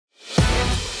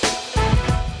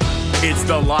It's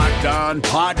the Locked On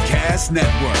Podcast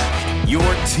Network, your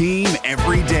team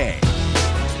every day.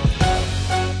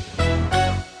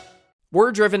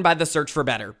 We're driven by the search for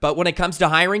better, but when it comes to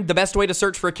hiring, the best way to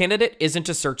search for a candidate isn't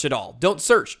to search at all. Don't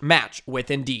search, match with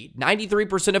Indeed.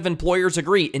 93% of employers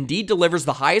agree Indeed delivers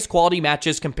the highest quality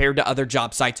matches compared to other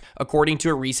job sites, according to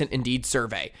a recent Indeed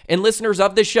survey. And listeners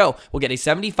of this show will get a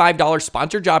 $75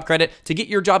 sponsored job credit to get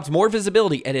your jobs more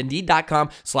visibility at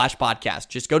Indeed.com/podcast.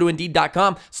 Just go to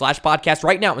Indeed.com/podcast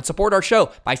right now and support our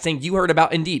show by saying you heard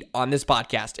about Indeed on this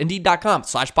podcast.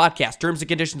 Indeed.com/podcast. Terms and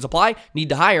conditions apply. Need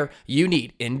to hire? You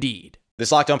need Indeed.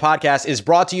 This Locked On Podcast is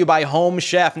brought to you by Home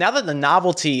Chef. Now that the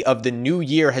novelty of the new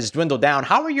year has dwindled down,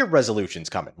 how are your resolutions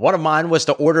coming? One of mine was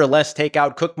to order less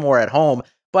takeout, cook more at home,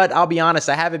 but I'll be honest,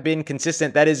 I haven't been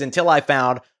consistent. That is until I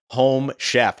found Home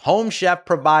Chef. Home Chef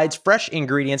provides fresh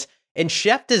ingredients and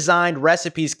chef-designed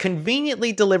recipes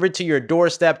conveniently delivered to your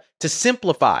doorstep to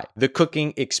simplify the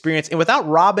cooking experience and without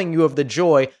robbing you of the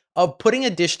joy of putting a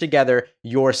dish together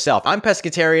yourself. I'm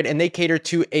pescatarian and they cater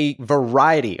to a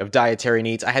variety of dietary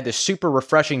needs. I had this super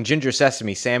refreshing ginger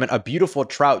sesame salmon, a beautiful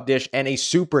trout dish, and a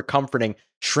super comforting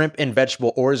shrimp and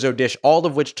vegetable orzo dish, all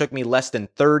of which took me less than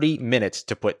 30 minutes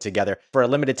to put together. For a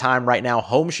limited time right now,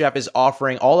 Home Chef is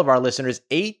offering all of our listeners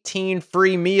 18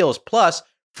 free meals plus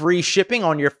free shipping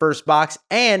on your first box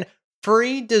and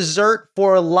free dessert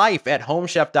for life at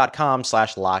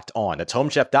homechef.com/lockedon. That's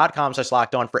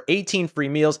homechef.com/lockedon for 18 free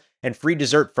meals and free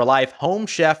dessert for life.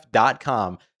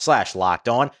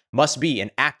 Homechef.com/lockedon. Must be an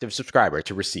active subscriber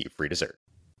to receive free dessert.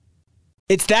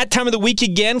 It's that time of the week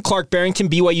again. Clark Barrington,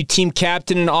 BYU team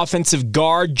captain and offensive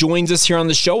guard, joins us here on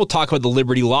the show. We'll talk about the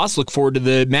Liberty loss. Look forward to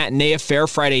the matinee affair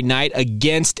Friday night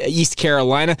against East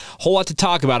Carolina. Whole lot to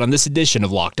talk about on this edition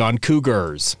of Locked On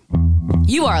Cougars.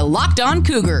 You are Locked On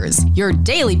Cougars, your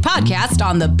daily podcast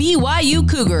on the BYU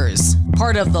Cougars.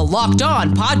 Part of the Locked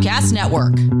On Podcast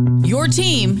Network. Your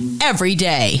team every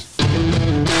day.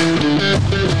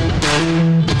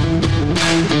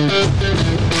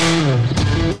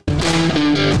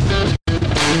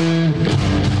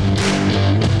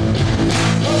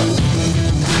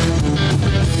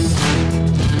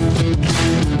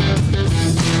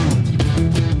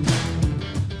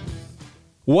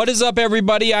 What is up,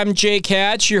 everybody? I'm Jake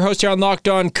Hatch, your host here on Locked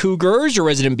On Cougars, your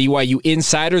resident BYU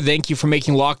insider. Thank you for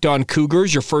making Locked On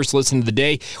Cougars your first listen of the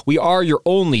day. We are your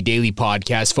only daily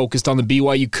podcast focused on the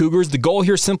BYU Cougars. The goal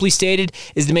here, simply stated,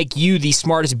 is to make you the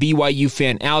smartest BYU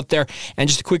fan out there. And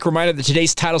just a quick reminder that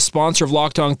today's title sponsor of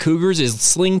Locked On Cougars is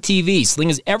Sling TV.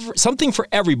 Sling is something for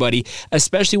everybody,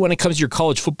 especially when it comes to your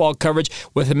college football coverage.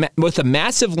 With a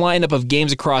massive lineup of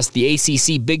games across the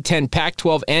ACC, Big Ten,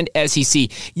 Pac-12, and SEC,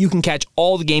 you can catch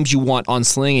all the games you want on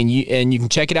Sling, and you can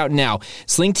check it out now.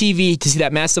 Sling TV, to see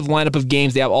that massive lineup of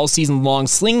games they have all season long.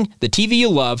 Sling, the TV you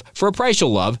love, for a price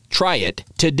you'll love. Try it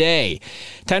today.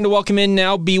 Time to welcome in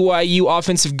now BYU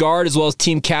offensive guard as well as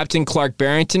team captain Clark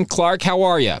Barrington. Clark, how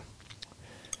are you?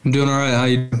 I'm doing all right. How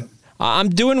you doing? I'm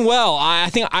doing well. I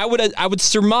think I would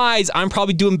surmise I'm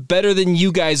probably doing better than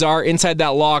you guys are inside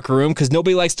that locker room, because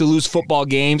nobody likes to lose football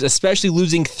games, especially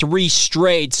losing 3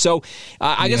 straight. So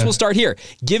I guess we'll start here.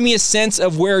 Give me a sense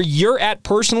of where you're at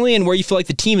personally and where you feel like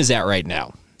the team is at right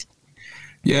now.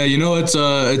 Yeah, it's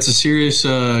a serious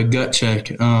gut check.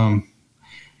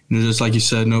 Just like you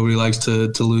said, nobody likes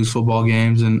to lose football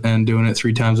games, and doing it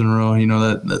 3 times in a row,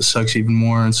 that sucks even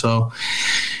more. And so,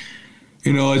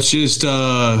 it's just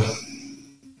a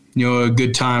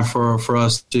good time for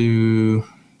us to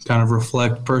kind of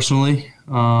reflect personally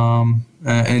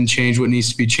and change what needs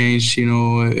to be changed,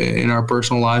 in our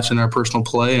personal lives and our personal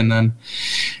play. And then,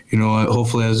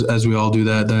 hopefully as we all do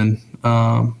that, then,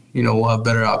 we'll have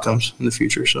better outcomes in the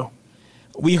future. So.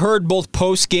 We heard both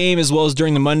post-game as well as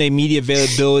during the Monday media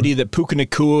availability that Puka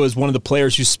Nacua is one of the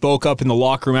players who spoke up in the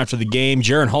locker room after the game.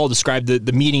 Jaron Hall described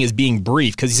the meeting as being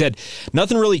brief because he said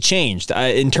nothing really changed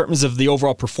in terms of the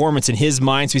overall performance in his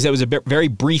mind. So he said it was a very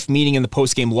brief meeting in the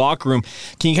post-game locker room.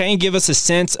 Can you kind of give us a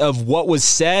sense of what was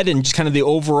said and just kind of the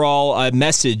overall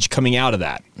message coming out of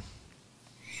that?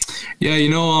 Yeah,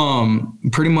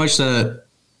 pretty much that,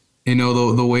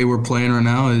 the way we're playing right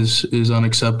now is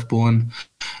unacceptable. And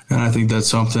I think that's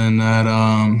something that,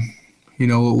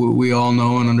 we all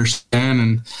know and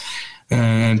understand.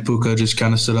 And Puka just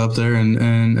kind of stood up there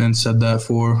and said that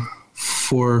for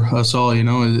us all,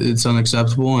 it's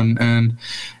unacceptable and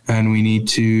we need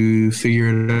to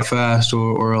figure it out fast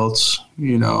or else,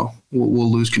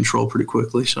 we'll lose control pretty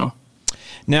quickly. So.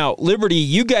 Now, Liberty,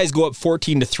 you guys go up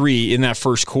 14-3 in that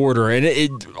first quarter,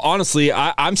 and honestly,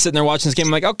 I'm sitting there watching this game.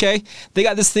 I'm like, okay, they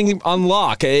got this thing on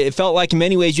lock. It felt like in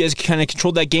many ways you guys kind of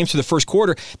controlled that game through the first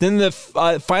quarter. Then the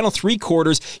final three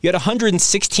quarters, you had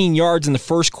 116 yards in the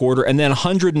first quarter, and then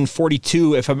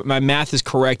 142, if my math is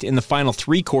correct, in the final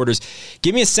three quarters.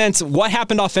 Give me a sense, what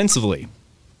happened offensively?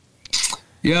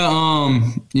 Yeah,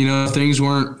 things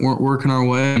weren't working our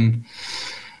way,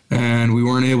 and we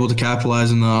weren't able to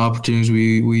capitalize on the opportunities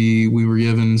we were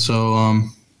given. So,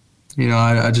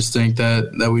 I just think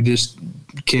that we just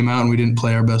came out and we didn't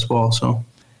play our best ball. So,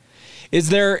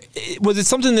 was it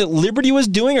something that Liberty was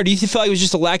doing, or do you feel like it was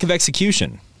just a lack of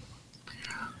execution?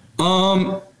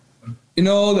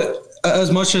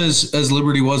 As much as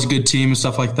Liberty was a good team and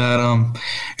stuff like that,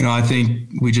 I think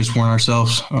we just weren't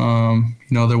ourselves.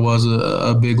 There was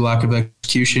a big lack of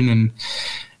execution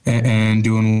and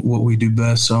doing what we do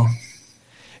best. So,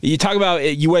 you talk about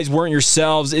you guys weren't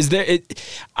yourselves. Is there?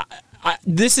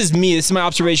 This is me. This is my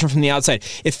observation from the outside.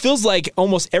 It feels like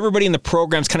almost everybody in the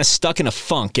program's kind of stuck in a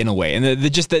funk in a way, and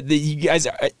that you guys,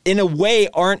 in a way,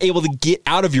 aren't able to get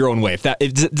out of your own way. If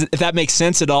that makes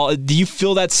sense at all, do you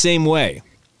feel that same way?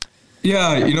 Yeah,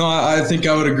 I think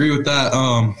I would agree with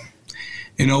that.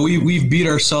 We've beat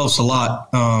ourselves a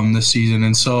lot this season,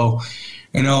 and so.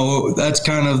 That's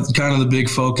kind of the big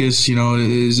focus,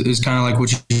 is kind of like what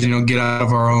get out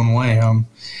of our own way,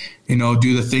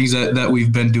 do the things that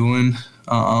we've been doing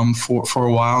for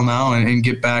a while now and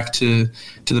get back to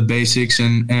the basics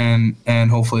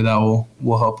and hopefully that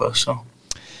will help us. So.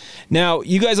 Now,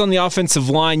 you guys on the offensive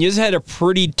line, you guys had a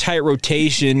pretty tight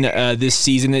rotation this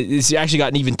season. It's actually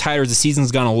gotten even tighter as the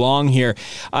season's gone along here.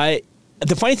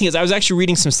 The funny thing is, I was actually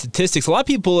reading some statistics. A lot of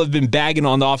people have been bagging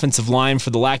on the offensive line for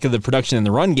the lack of the production in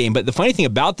the run game, but the funny thing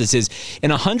about this is,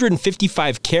 in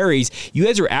 155 carries, you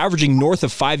guys are averaging north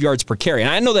of 5 yards per carry.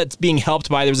 And I know that's being helped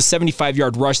by, there was a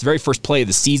 75-yard rush, the very first play of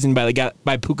the season by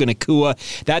Puka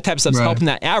Nacua. That type of stuff's helping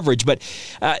that average. But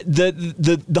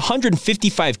the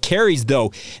 155 carries,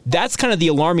 though, that's kind of the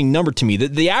alarming number to me.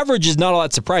 The average is not all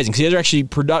that surprising, because you guys are actually,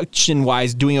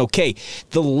 production-wise, doing okay.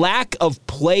 The lack of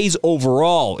plays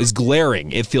overall is glaring,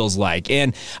 it feels like.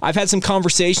 And I've had some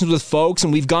conversations with folks,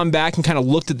 and we've gone back and kind of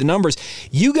looked at the numbers.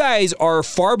 You guys are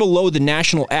far below the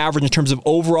national average in terms of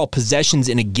overall possessions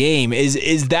in a game.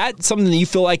 Is that something that you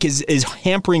feel like is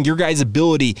hampering your guys'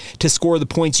 ability to score the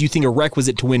points you think are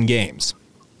requisite to win games?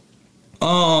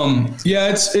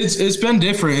 Yeah, it's been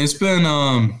different. It's been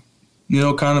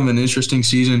kind of an interesting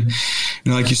season.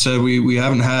 Like you said, we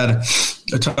haven't had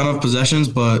a ton of possessions,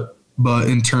 but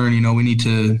in turn, we need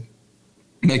to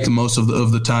make the most of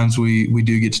the times we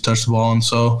do get to touch the ball. And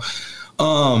so,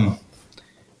 I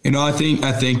think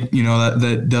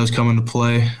that does come into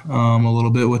play a little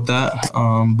bit with that.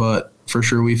 But for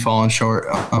sure we've fallen short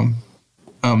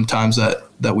times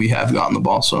that we have gotten the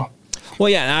ball. So. Well,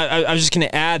 yeah, and I was just going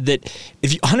to add that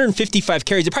if 155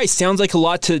 carries, it probably sounds like a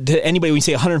lot to anybody when you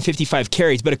say 155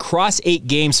 carries, but across 8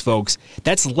 games, folks,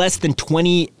 that's less than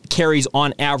 20 carries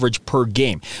on average per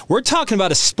game. We're talking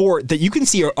about a sport that you can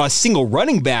see a single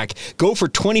running back go for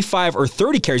 25 or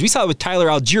 30 carries. We saw it with Tyler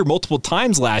Algier multiple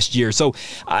times last year. So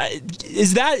are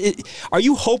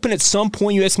you hoping at some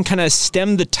point you guys can kind of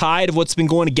stem the tide of what's been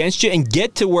going against you and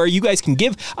get to where you guys can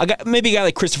give maybe a guy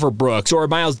like Christopher Brooks or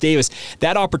Miles Davis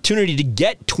that opportunity to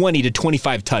get 20 to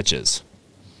 25 touches?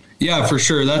 Yeah, for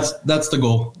sure. That's the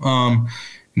goal.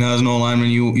 As an O-lineman,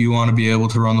 you want to be able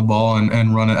to run the ball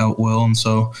and run it at will. And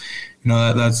so,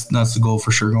 that's the goal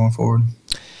for sure going forward.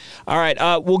 All right,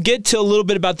 we'll get to a little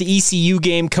bit about the ECU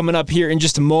game coming up here in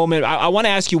just a moment. I want to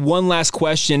ask you one last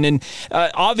question. And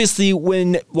obviously,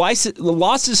 when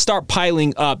losses start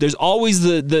piling up, there's always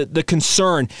the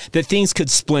concern that things could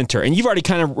splinter. And you've already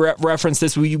kind of referenced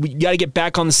this. We got to get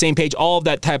back on the same page, all of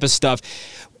that type of stuff.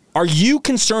 Are you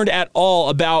concerned at all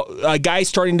about guys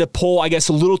starting to pull, I guess,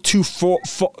 a little too far,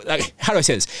 how do I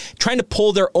say this? Trying to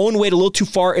pull their own weight a little too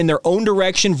far in their own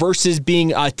direction versus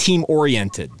being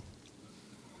team-oriented?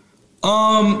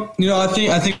 I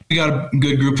think we got a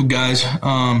good group of guys.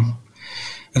 And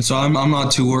so I'm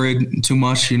not too worried too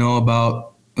much,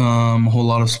 about a whole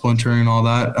lot of splintering and all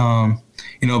that.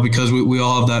 Because we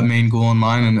all have that main goal in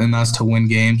mind, and that's to win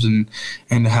games and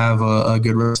to have a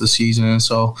good rest of the season. And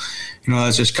so,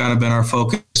 that's just kind of been our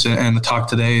focus. And the talk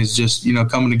today is just,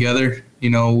 coming together. We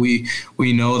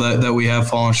know that we have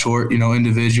fallen short,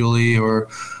 individually or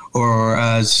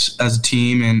as a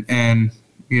team. And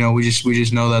we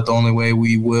just know that the only way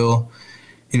we will,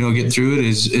 get through it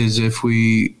is if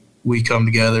we come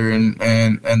together and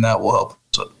that will help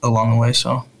us along the way.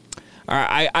 So. All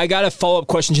right, I got a follow-up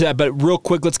question to that, but real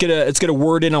quick, let's get a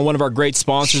word in on one of our great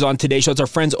sponsors on today's show. It's our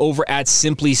friends over at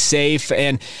Simply Safe.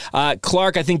 And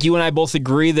Clark, I think you and I both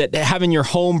agree that having your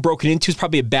home broken into is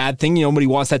probably a bad thing. Nobody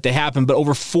wants that to happen. But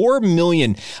over 4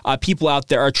 million people out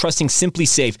there are trusting Simply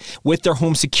Safe with their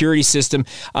home security system.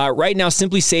 Right now,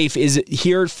 Simply Safe is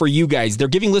here for you guys. They're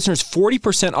giving listeners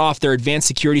 40% off their advanced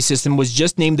security system. It was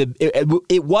just named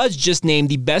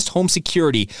the best home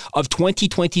security of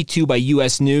 2022 by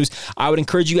U.S. News. I would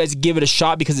encourage you guys to give it a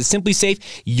shot because it's Simply Safe.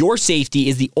 Your safety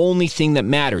is the only thing that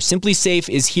matters. Simply Safe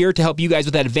is here to help you guys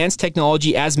with that advanced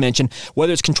technology, as mentioned,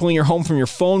 whether it's controlling your home from your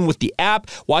phone with the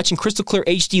app, watching crystal clear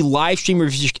HD live stream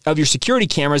of your security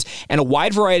cameras, and a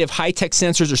wide variety of high-tech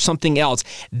sensors or something else.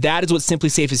 That is what Simply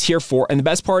Safe is here for. And the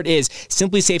best part is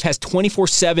Simply Safe has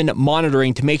 24/7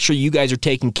 monitoring to make sure you guys are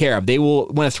taken care of. They will,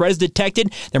 when a threat is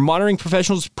detected, their monitoring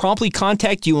professionals promptly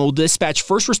contact you and will dispatch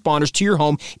first responders to your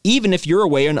home, even if you're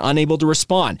away and unable to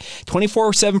respond.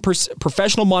 24/7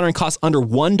 professional monitoring costs under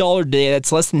 $1 a day.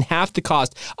 That's less than half the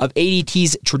cost of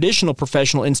ADT's traditional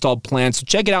professional installed plans. So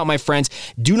check it out, my friends.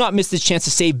 Do not miss this chance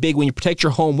to save big when you protect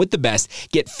your home with the best.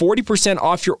 Get 40%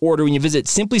 off your order when you visit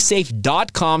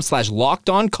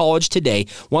simplysafe.com/lockedoncollege today.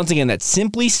 Once again, that's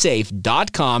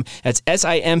simplysafe.com. That's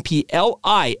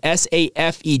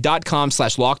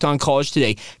simplisafe.com/lockedoncollege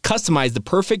today. Customize the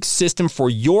perfect system for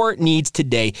your needs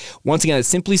today. Once again,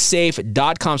 that's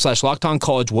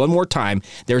simplysafe.com/lockedoncollege. One more time.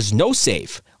 There's no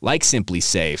safe like Simply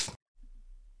Safe.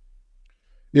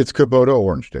 It's Kubota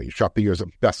Orange Day. Shop the year's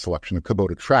best selection of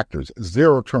Kubota tractors,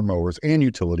 zero-turn mowers, and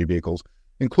utility vehicles,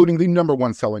 including the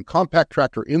 #1 selling compact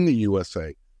tractor in the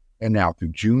USA. And now through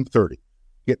June 30,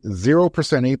 get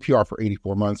 0% APR for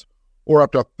 84 months or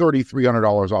up to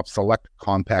 $3,300 off select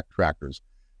compact tractors.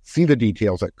 See the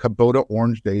details at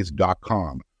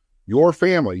KubotaOrangeDays.com. Your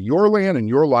family, your land, and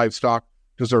your livestock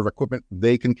deserve equipment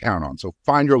they can count on. So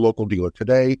find your local dealer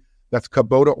today. That's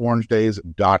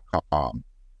KubotaOrangeDays.com.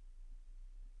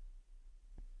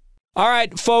 All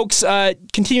right, folks,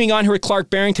 continuing on here with Clark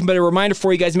Barrington, but a reminder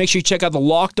for you guys, make sure you check out the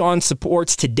Locked On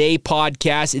Sports Today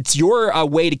podcast. It's your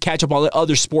way to catch up on the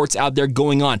other sports out there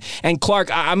going on. And Clark,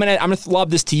 I'm gonna lob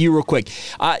this to you real quick.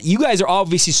 You guys are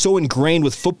obviously so ingrained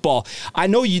with football. I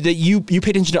know that you pay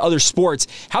attention to other sports.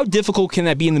 How difficult can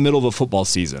that be in the middle of a football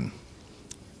season?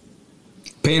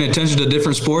 Paying attention to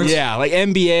different sports? Yeah, like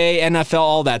NBA, NFL,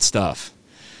 all that stuff.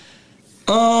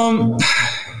 I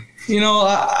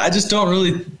just don't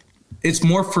really. It's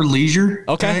more for leisure.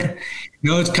 Okay. Right?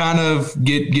 It's kind of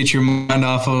get your mind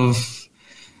off of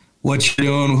what you're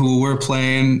doing, who we're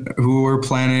planning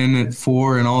it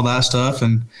for, and all that stuff.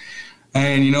 And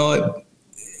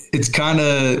it's kind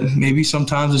of maybe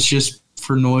sometimes it's just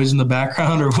for noise in the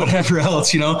background or whatever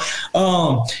else. But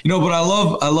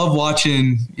I love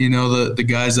watching the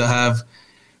guys that have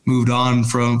moved on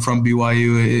from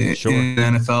BYU Sure. in the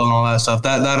NFL and all that stuff.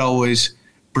 That always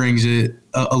brings it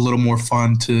a little more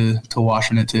fun to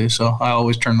watching it too. So I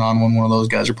always turn it on when one of those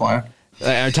guys are playing.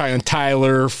 I'm talking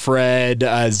Tyler, Fred,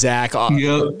 Zach.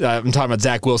 Yep. I'm talking about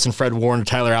Zach Wilson, Fred Warner,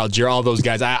 Tyler Algier, all those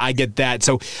guys. I get that.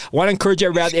 So I want to encourage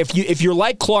everybody, if you're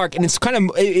like Clark, and it's kind of,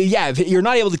 if you're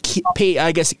not able to pay,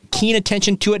 I guess, keen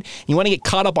attention to it, and you want to get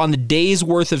caught up on the day's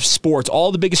worth of sports,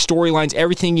 all the biggest storylines,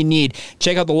 everything you need,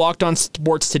 check out the Locked On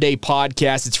Sports Today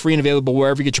podcast. It's free and available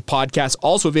wherever you get your podcasts.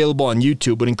 Also available on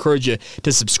YouTube. Would encourage you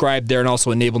to subscribe there and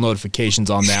also enable notifications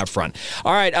on that front.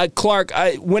 All right, Clark,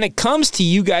 when it comes to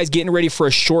you guys getting ready for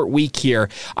a short week here,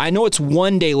 I know it's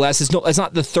one day less. It's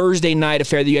not the Thursday night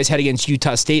affair that you guys had against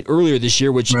Utah State earlier this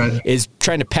year, which is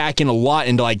trying to pack in a lot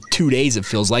into like 2 days, it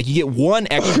feels like. You get one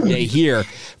extra day here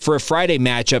for a Friday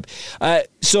matchup.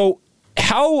 So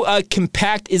how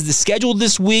compact is the schedule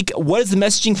this week? What has the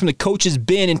messaging from the coaches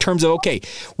been in terms of, okay,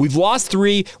 we've lost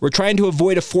 3, we're trying to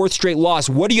avoid a 4th straight loss.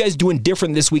 What are you guys doing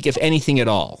different this week, if anything at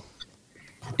all?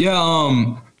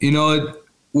 Yeah,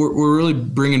 we're really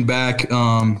bringing back,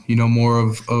 more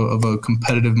of a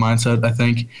competitive mindset, I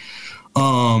think.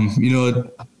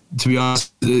 To be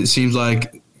honest, it seems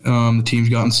like the team's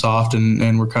gotten soft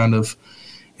and we're kind of,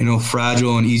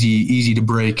 fragile and easy to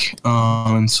break.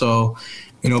 And so,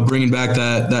 bringing back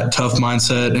that tough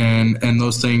mindset and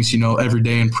those things, every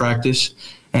day in practice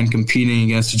and competing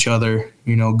against each other,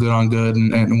 good on good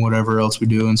and whatever else we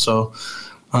do. And so,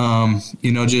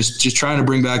 just trying to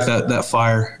bring back that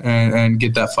fire and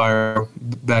get that fire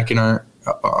back in our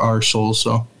souls.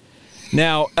 So,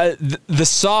 Now, the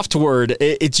soft word,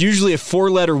 it's usually a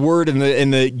 4-letter word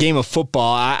in the game of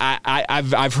football.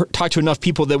 I've talked to enough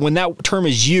people that when that term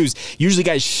is used, usually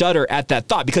guys shudder at that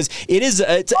thought because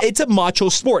it's a macho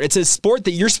sport. It's a sport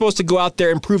that you're supposed to go out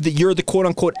there and prove that you're the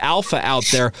quote-unquote alpha out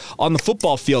there on the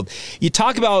football field. You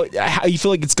talk about how you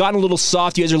feel like it's gotten a little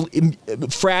soft. You guys are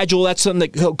fragile. That's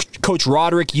something that Coach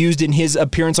Roderick used in his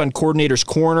appearance on Coordinator's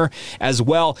Corner as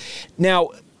well. Now,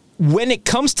 when it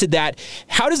comes to that,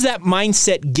 how does that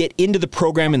mindset get into the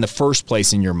program in the first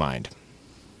place in your mind?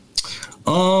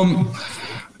 I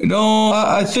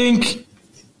think,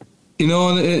 in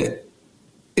the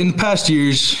past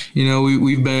years,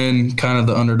 we've been kind of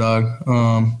the underdog.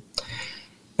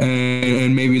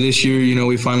 And maybe this year,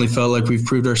 we finally felt like we've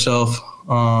proved ourselves.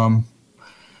 And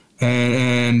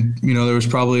there was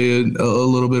probably a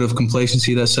little bit of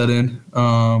complacency that set in.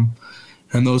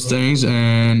 And those things,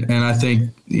 and I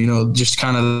think just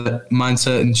kind of that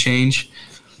mindset and change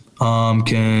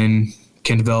can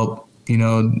develop.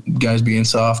 Guys being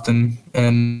soft and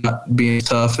not being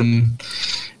tough and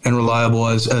reliable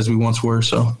as we once were.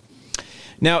 So.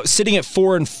 Now, sitting at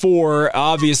 4-4,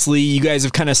 obviously you guys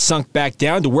have kind of sunk back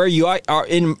down to where you are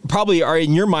in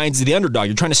your minds the underdog.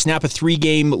 You're trying to snap a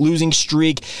 3-game losing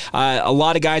streak. A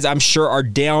lot of guys, I'm sure, are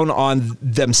down on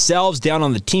themselves, down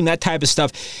on the team, that type of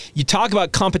stuff. You talk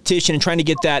about competition and trying to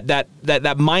get that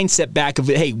mindset back of,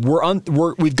 hey,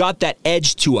 we've got that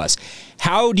edge to us.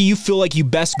 How do you feel like you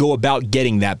best go about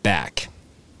getting that back?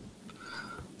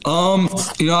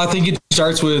 I think it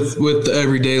starts with the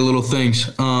everyday little things.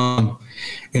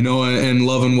 And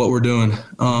loving what we're doing.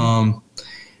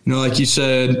 Like you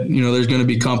said, there's going to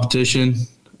be competition,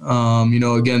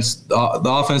 against the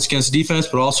offense against defense,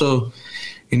 but also,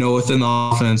 within the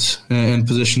offense and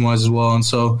position-wise as well. And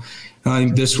so I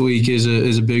think this week is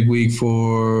a big week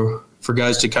for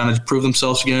guys to kind of prove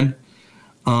themselves again,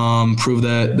 prove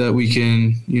that we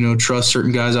can, trust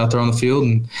certain guys out there on the field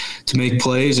and to make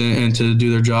plays and to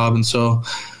do their job. And so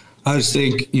I just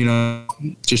think,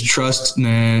 just trust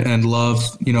and love,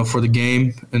 for the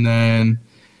game, and then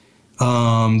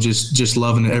just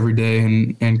loving it every day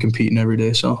and competing every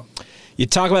day. So you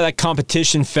talk about that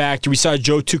competition factor. We saw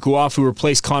Joe Tukuafu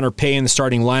replace Connor Pay in the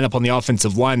starting lineup on the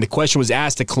offensive line. The question was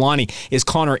asked to Kalani, is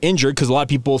Connor injured? Because a lot of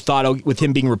people thought with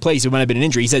him being replaced, it might have been an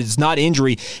injury. He said it's not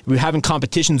injury. We're having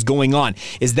competitions going on.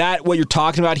 Is that what you're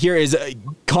talking about here? Is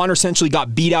Connor essentially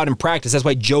got beat out in practice? That's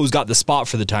why Joe's got the spot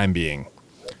for the time being.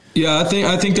 Yeah, I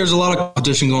think there's a lot of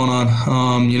competition going on,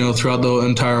 throughout the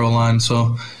entire line.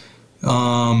 So,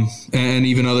 and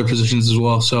even other positions as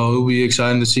well. So it'll be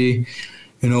exciting to see,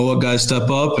 what guys step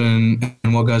up and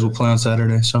what guys will play on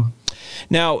Saturday. So.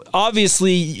 Now,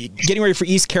 obviously, getting ready for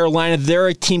East Carolina, they're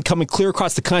a team coming clear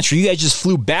across the country. You guys just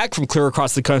flew back from clear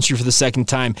across the country for the second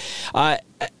time.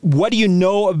 What do you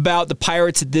know about the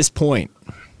Pirates at this point?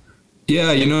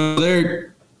 Yeah,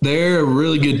 they're a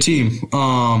really good team.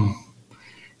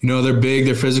 They're big,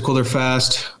 they're physical, they're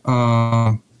fast.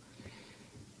 And,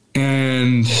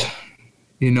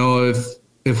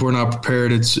 if we're not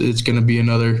prepared, it's going to be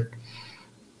another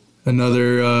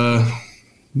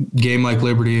game like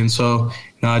Liberty. And so,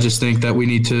 I just think that we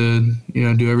need to,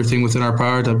 do everything within our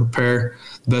power to prepare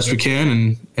the best we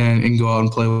can and go out and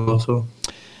play well. So.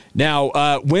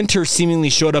 Now, winter seemingly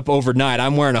showed up overnight.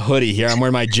 I'm wearing a hoodie here. I'm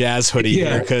wearing my Jazz hoodie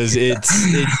here because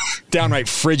it's downright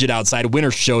frigid outside.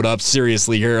 Winter showed up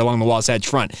seriously here along the Wasatch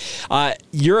Front.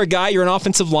 You're an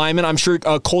offensive lineman. I'm sure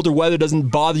colder weather doesn't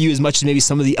bother you as much as maybe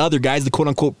some of the other guys, the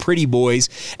quote-unquote pretty boys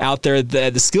out there at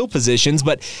the skill positions.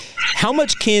 But how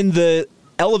much can the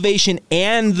elevation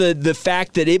and the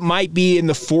fact that it might be in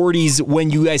the 40s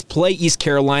when you guys play East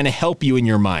Carolina help you in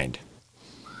your mind?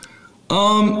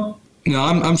 I'm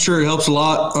sure it helps a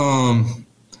lot.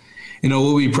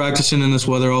 We'll be practicing in this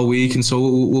weather all week, and so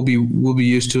we'll be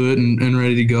used to it and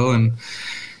ready to go. And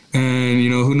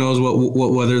who knows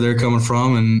what weather they're coming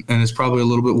from, and it's probably a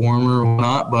little bit warmer or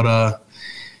not. But I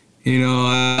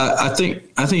think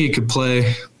it could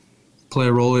play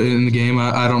a role in the game.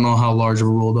 I don't know how large of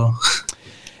a role though.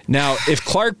 Now, if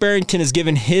Clark Barrington is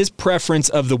given his preference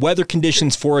of the weather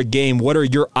conditions for a game, what are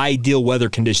your ideal weather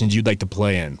conditions you'd like to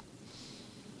play in?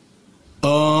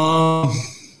 I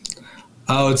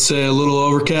would say a little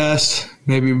overcast,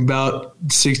 maybe about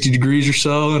 60 degrees or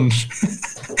so, and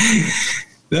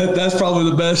that's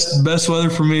probably the best weather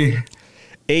for me.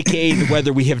 AKA the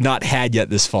weather we have not had yet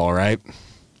this fall, right?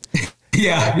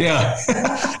 Yeah.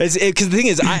 Because the thing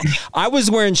is, I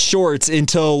was wearing shorts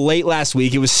until late last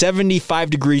week. It was 75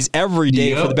 degrees every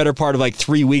day for the better part of like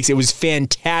 3 weeks. It was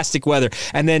fantastic weather.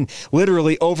 And then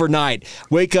literally overnight,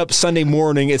 wake up Sunday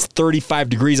morning, it's 35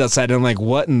 degrees outside. And I'm like,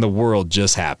 what in the world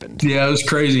just happened? Yeah, it was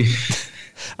crazy.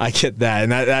 I get that,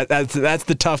 and that's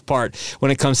the tough part when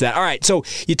it comes to that. All right, so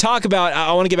you talk about,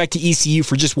 I want to get back to ECU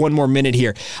for just one more minute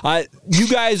here. You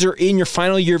guys are in your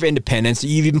final year of independence.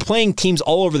 You've been playing teams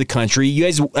all over the country. You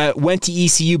guys went to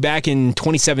ECU back in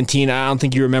 2017. I don't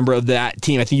think you remember of that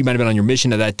team. I think you might have been on your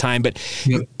mission at that time, but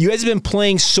you guys have been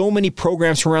playing so many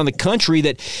programs from around the country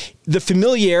that the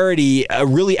familiarity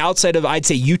really outside of, I'd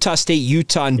say, Utah State,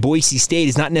 Utah, and Boise State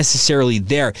is not necessarily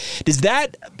there. Does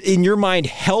that, in your mind,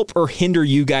 help or hinder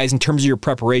you guys in terms of your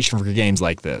preparation for games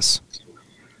like this?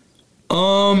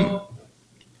 I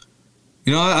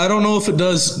don't know if it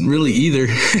does really either.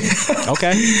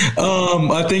 Okay.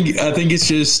 I think it's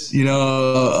just,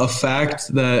 a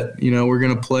fact that, we're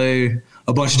going to play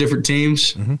a bunch of different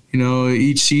teams,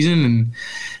 each season, and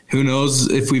who knows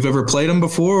if we've ever played them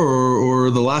before or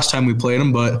the last time we played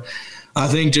them. But I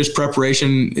think just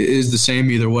preparation is the same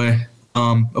either way.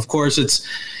 Of course, it's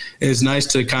nice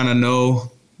to kind of know,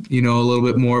 a little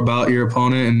bit more about your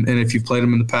opponent, and if you've played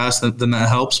them in the past, then that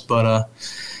helps. But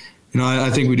I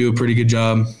think we do a pretty good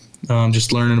job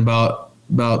just learning about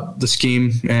the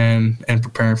scheme and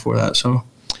preparing for that. So.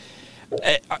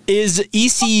 Is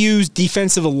ECU's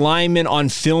defensive alignment on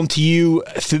film to you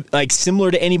like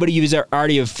similar to anybody you've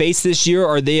already have faced this year,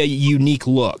 or are they a unique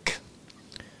look?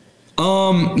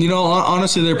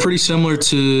 Honestly, they're pretty similar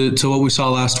to what we saw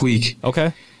last week.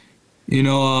 Okay. Kind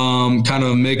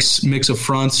of a mix of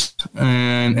fronts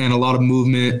and a lot of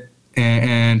movement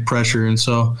and pressure. And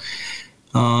so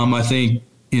I think,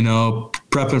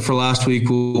 prepping for last week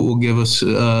will give us,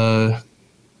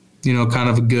 kind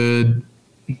of a good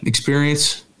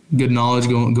experience, good knowledge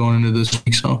going into this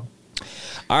week. So.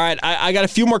 All right, I got a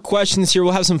few more questions here.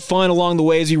 We'll have some fun along the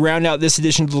way as we round out this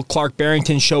edition of the Clark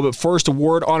Barrington Show. But first, a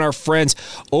word on our friends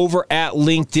over at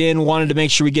LinkedIn. Wanted to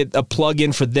make sure we get a plug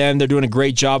in for them. They're doing a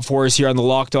great job for us here on the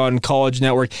Locked On College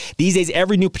Network. These days,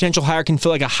 every new potential hire can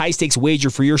feel like a high-stakes wager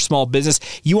for your small business.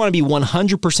 You want to be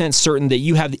 100% certain that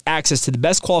you have access to the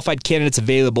best qualified candidates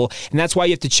available, and that's why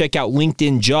you have to check out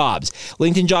LinkedIn Jobs.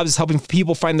 LinkedIn Jobs is helping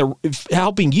you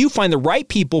find the right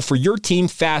people for your team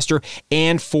faster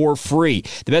and for free.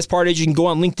 The best part is you can go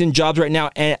on LinkedIn Jobs right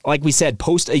now and, like we said,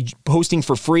 post a posting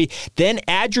for free. Then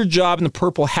add your job in the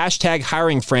purple hashtag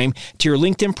hiring frame to your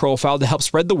LinkedIn profile to help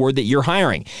spread the word that you're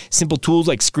hiring. Simple tools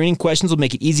like screening questions will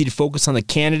make it easy to focus on the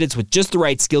candidates with just the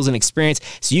right skills and experience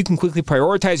so you can quickly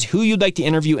prioritize who you'd like to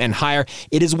interview and hire.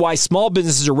 It is why small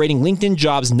businesses are rating LinkedIn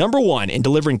Jobs #1 in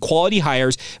delivering quality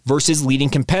hires versus leading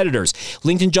competitors.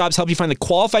 LinkedIn Jobs help you find the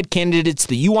qualified candidates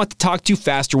that you want to talk to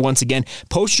faster. Once again,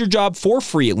 post your job for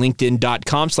free at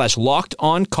linkedin.com/lockedoncollege.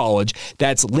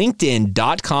 That's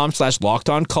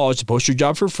linkedin.com/lockedoncollege to post your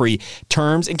job for free.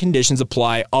 Terms and conditions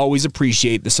apply. Always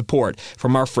appreciate the support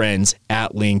from our friends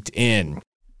at LinkedIn.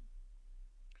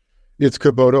 It's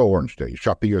Kubota Orange Day.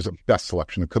 Shop the year's best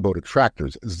selection of Kubota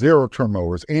tractors, zero-turn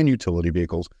mowers, and utility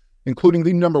vehicles, including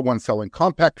the #1 selling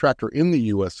compact tractor in the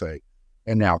USA.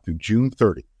 And now through June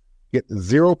 30, get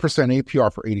 0% APR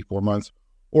for 84 months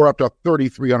or up to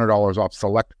 $3,300 off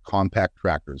select compact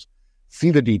tractors. See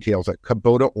the details at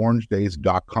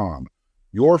KubotaOrangeDays.com.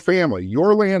 Your family,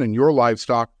 your land, and your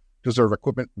livestock deserve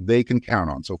equipment they can count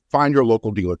on. So find your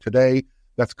local dealer today.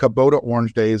 That's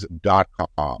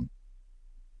KubotaOrangeDays.com.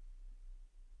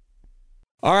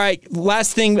 All right, last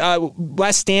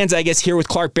stanza, I guess, here with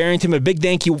Clark Barrington. A big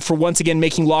thank you for once again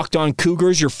making Locked On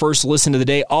Cougars your first listen of the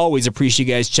day. Always appreciate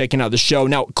you guys checking out the show.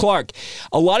 Now, Clark,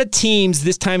 a lot of teams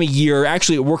this time of year,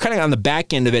 actually, we're kind of on the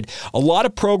back end of it. A lot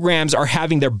of programs are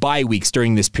having their bye weeks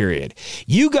during this period.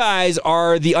 You guys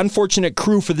are the unfortunate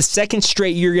crew for the second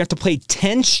straight year. You have to play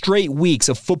 10 straight weeks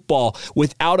of football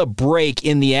without a break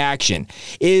in the action.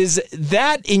 Is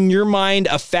that, in your mind,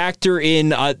 a factor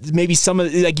in maybe some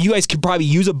of, like, you guys could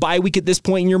probably use a bye week at this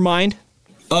point in your mind?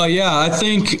 Yeah, I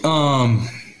think,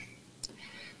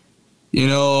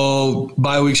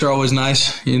 bye weeks are always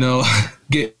nice,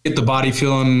 get the body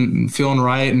feeling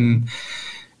right. And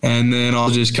then I'll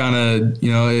just kind of,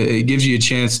 it gives you a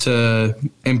chance to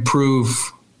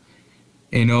improve,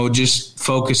 just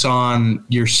focus on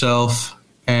yourself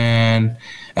and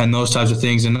those types of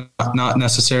things, and not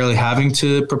necessarily having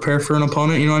to prepare for an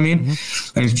opponent, you know what I mean?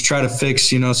 Mm-hmm. And try to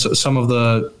fix, some of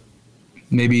the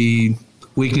maybe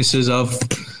weaknesses of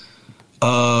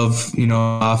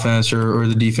offense or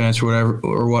the defense or whatever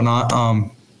or whatnot.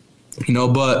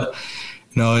 But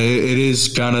it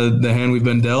is kind of the hand we've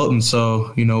been dealt, and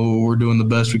so we're doing the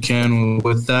best we can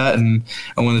with that, and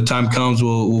when the time comes,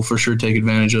 we'll for sure take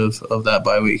advantage of that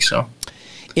bye week. So,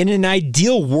 in an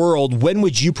ideal world, when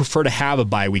would you prefer to have a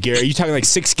bye week? Are you talking like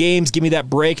 6 games, give me that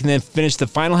break, and then finish the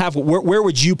final half? Where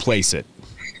would you place it?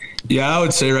 Yeah, I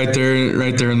would say right there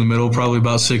in the middle, probably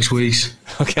about 6 weeks.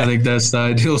 Okay. I think that's the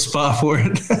ideal spot for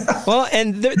it. Well,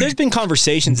 and there's been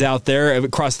conversations out there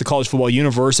across the college football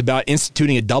universe about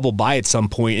instituting a double bye at some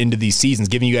point into these seasons,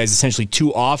 giving you guys essentially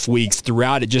 2 off weeks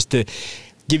throughout it, just to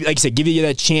give you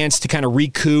that chance to kind of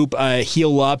recoup,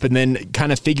 heal up, and then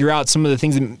kind of figure out some of the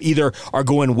things that either are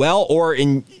going well, or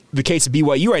in the case of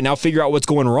BYU right now, figure out what's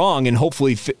going wrong and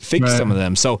hopefully fix some of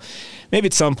them. So maybe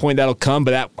at some point that'll come,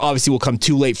 but that obviously will come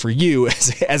too late for you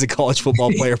as a college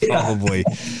football player, probably.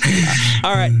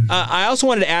 All right. I also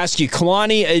wanted to ask you,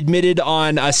 Kalani admitted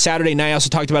on Saturday night, I also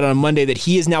talked about it on Monday, that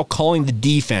he is now calling the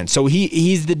defense. So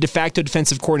he's the de facto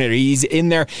defensive coordinator. He's in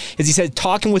there, as he said,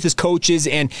 talking with his coaches,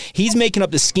 and he's making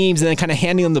up the schemes and then kind of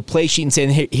handing them the play sheet and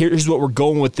saying, hey, here's what we're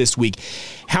going with this week.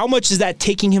 How much is that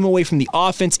taking him away from the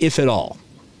offense, if at all?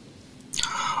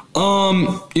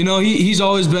 He's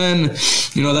always been,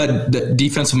 that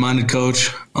defensive-minded coach.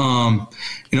 I'm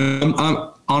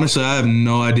honestly, I have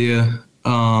no idea,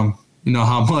 how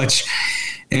much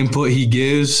input he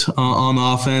gives on the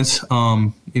offense.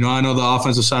 I know the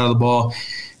offensive side of the ball,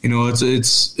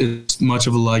 it's much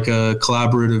of a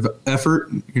collaborative effort,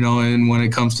 and when it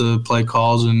comes to play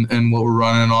calls and what we're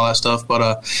running and all that stuff. But,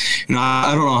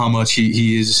 I don't know how much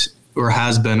he is or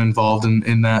has been involved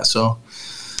in that. So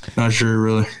not sure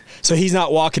really. So he's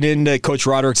not walking into Coach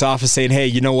Roderick's office saying, hey,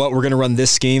 you know what, we're going to run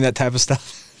this scheme, that type of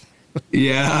stuff?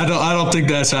 Yeah, I don't think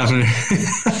that's happening.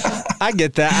 I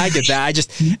get that. I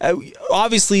just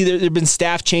obviously there have been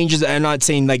staff changes. I'm not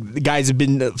saying like the guys have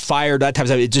been fired, that type of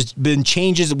stuff. It's just been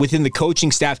changes within the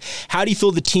coaching staff. How do you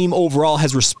feel the team overall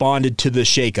has responded to the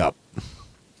shakeup?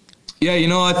 Yeah,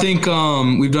 I think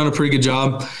we've done a pretty good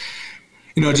job.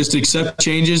 Just to accept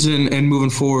changes and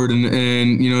moving forward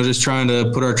and just trying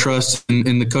to put our trust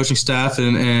in the coaching staff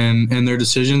and their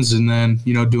decisions, and then,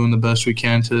 doing the best we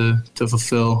can to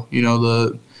fulfill,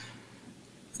 the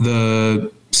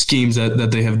schemes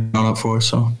that they have drawn up for us.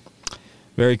 So.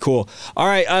 Very cool. All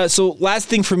right, so last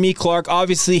thing for me, Clark.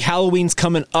 Obviously, Halloween's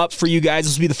coming up for you guys.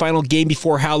 This will be the final game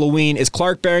before Halloween. Is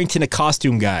Clark Barrington a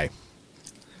costume guy?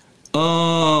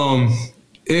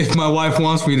 If my wife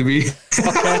wants me to be.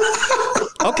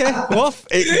 Okay. Well,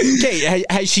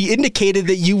 has she indicated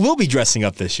that you will be dressing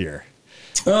up this year?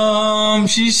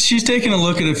 She's taking a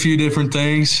look at a few different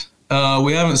things.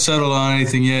 We haven't settled on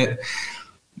anything yet.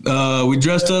 We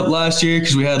dressed up last year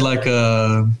because we had like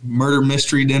a murder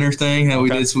mystery dinner thing that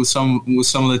we did with some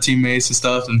of the teammates and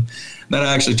stuff, and that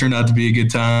actually turned out to be a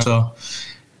good time. So,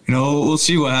 we'll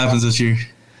see what happens this year.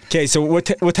 Okay, so what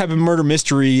type of murder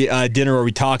mystery dinner are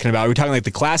we talking about? Are we talking like the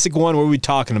classic one? What are we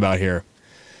talking about here?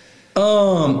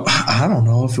 I don't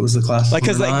know if it was the classic.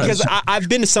 Because I've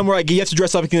been to somewhere like you have to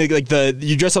dress up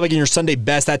you dress up like in your Sunday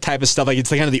best, that type of stuff. Like it's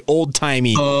like kind of the old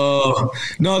timey. No,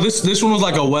 this one was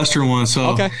like a Western one.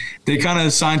 So they kind of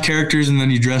assigned characters and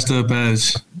then you dressed up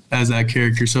as that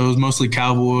character. So it was mostly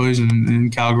cowboys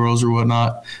and cowgirls or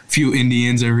whatnot. A few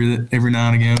Indians every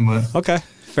now and again, but okay.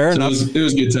 Fair enough. It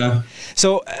was a good time.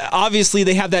 So, obviously,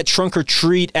 they have that trunk or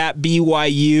treat at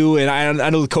BYU, and I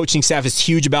know the coaching staff is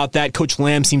huge about that. Coach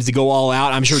Lamb seems to go all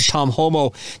out. I'm sure Tom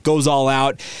Homo goes all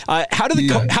out. How do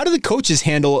the coaches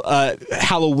handle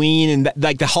Halloween and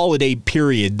the holiday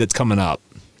period that's coming up?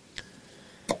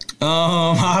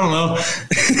 I don't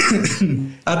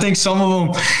know. I think some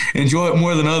of them enjoy it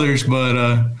more than others, but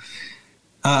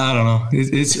I don't know.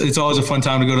 It's always a fun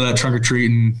time to go to that trunk or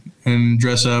treat and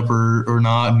dress up or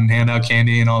not and hand out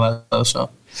candy and all that stuff. So.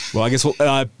 Well, I guess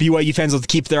BYU fans will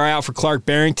keep their eye out for Clark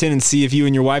Barrington and see if you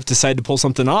and your wife decide to pull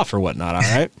something off or whatnot. All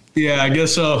right. Yeah, I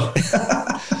guess so.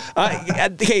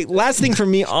 Okay, last thing for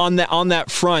me on that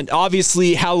front.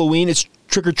 Obviously, Halloween is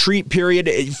trick or treat period.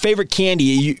 Favorite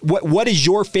candy? What is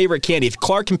your favorite candy? If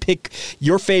Clark can pick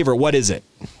your favorite, what is it?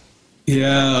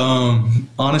 Yeah,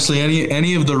 honestly,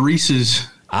 any of the Reese's.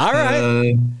 All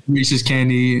right. Reese's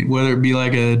candy, whether it be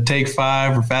like a Take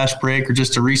 5 or Fast Break or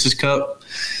just a Reese's cup.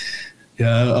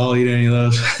 Yeah, I'll eat any of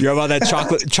those. You're about that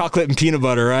chocolate and peanut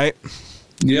butter, right?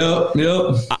 Yep.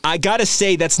 I got to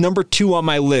say, that's number 2 on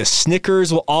my list.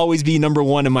 Snickers will always be number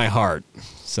 1 in my heart.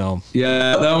 So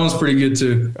yeah, that one's pretty good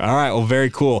too. All right, well, very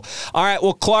cool. All right,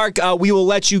 well, Clark, we will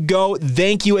let you go.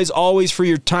 Thank you as always for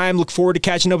your time. Look forward to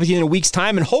catching up with you in a week's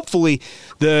time, and hopefully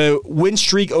the win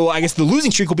streak, the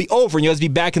losing streak will be over, and you'll be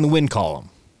back in the win column.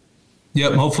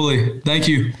 Yep, hopefully. Thank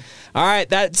you. All right,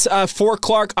 that's for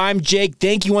Clark. I'm Jake.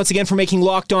 Thank you once again for making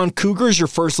Locked On Cougars your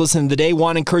first listen of the day.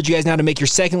 Want to encourage you guys now to make your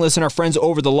second listen, our friends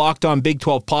over the Locked On Big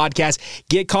 12 podcast.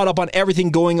 Get caught up on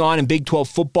everything going on in Big 12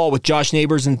 football with Josh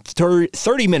Neighbors in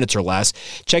 30 minutes or less.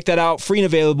 Check that out, free and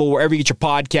available wherever you get your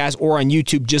podcast or on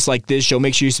YouTube just like this show.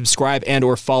 Make sure you subscribe and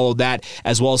or follow that,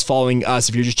 as well as following us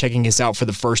if you're just checking us out for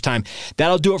the first time.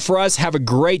 That'll do it for us. Have a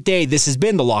great day. This has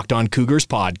been the Locked On Cougars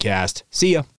podcast.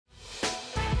 See ya.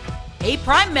 Hey,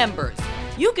 Prime members,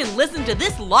 you can listen to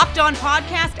this Locked On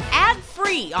podcast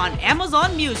ad-free on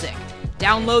Amazon Music.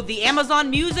 Download the Amazon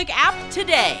Music app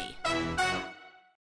today.